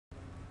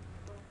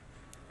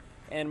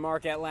And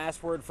Mark, at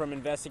last word from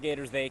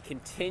investigators, they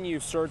continue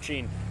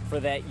searching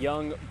for that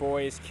young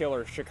boy's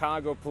killer.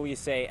 Chicago police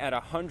say at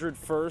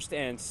 101st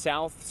and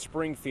South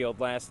Springfield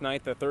last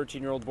night, the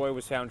 13-year-old boy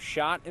was found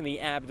shot in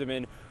the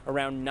abdomen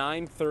around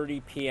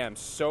 9:30 p.m.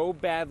 So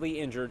badly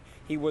injured,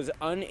 he was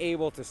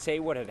unable to say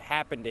what had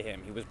happened to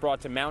him. He was brought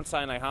to Mount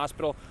Sinai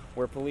Hospital,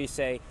 where police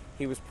say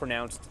he was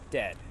pronounced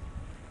dead.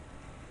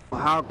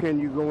 How can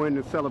you go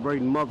into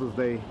celebrating Mother's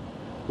Day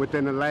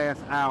within the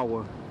last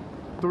hour?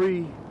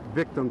 3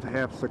 victims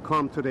have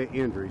succumbed to their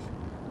injuries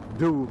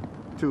due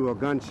to a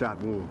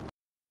gunshot wound.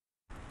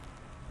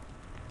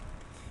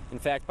 In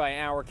fact, by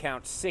our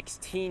count,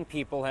 16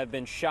 people have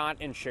been shot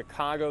in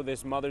Chicago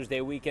this Mother's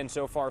Day weekend.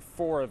 So far,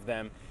 4 of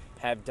them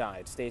have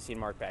died. Stacy and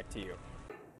Mark, back to you.